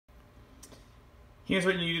Here's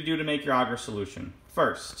what you need to do to make your agar solution.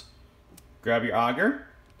 First, grab your agar,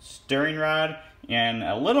 stirring rod, and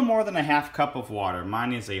a little more than a half cup of water.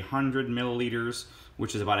 Mine is 100 milliliters,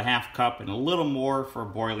 which is about a half cup, and a little more for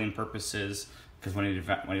boiling purposes, because when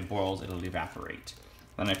it boils, it'll evaporate.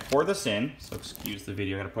 Then I pour this in, so excuse the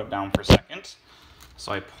video, I gotta put it down for a second.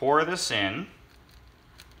 So I pour this in.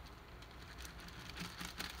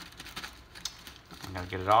 I'm gonna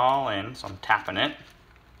get it all in, so I'm tapping it.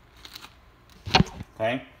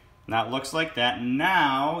 Okay, now it looks like that.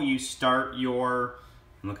 Now you start your,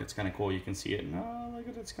 look, it's kind of cool, you can see it. Oh, look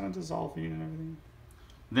at it, it's kind of dissolving and everything.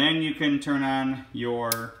 Then you can turn on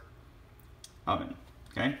your oven,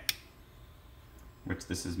 okay? Which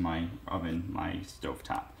this is my oven, my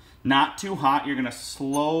stovetop. Not too hot, you're gonna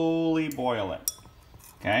slowly boil it,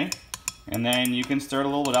 okay? And then you can stir it a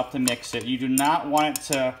little bit up to mix it. You do not want it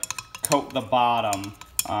to coat the bottom.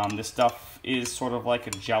 This stuff is sort of like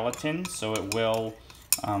a gelatin, so it will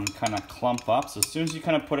kind of clump up. So as soon as you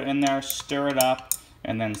kind of put it in there, stir it up,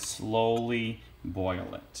 and then slowly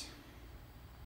boil it.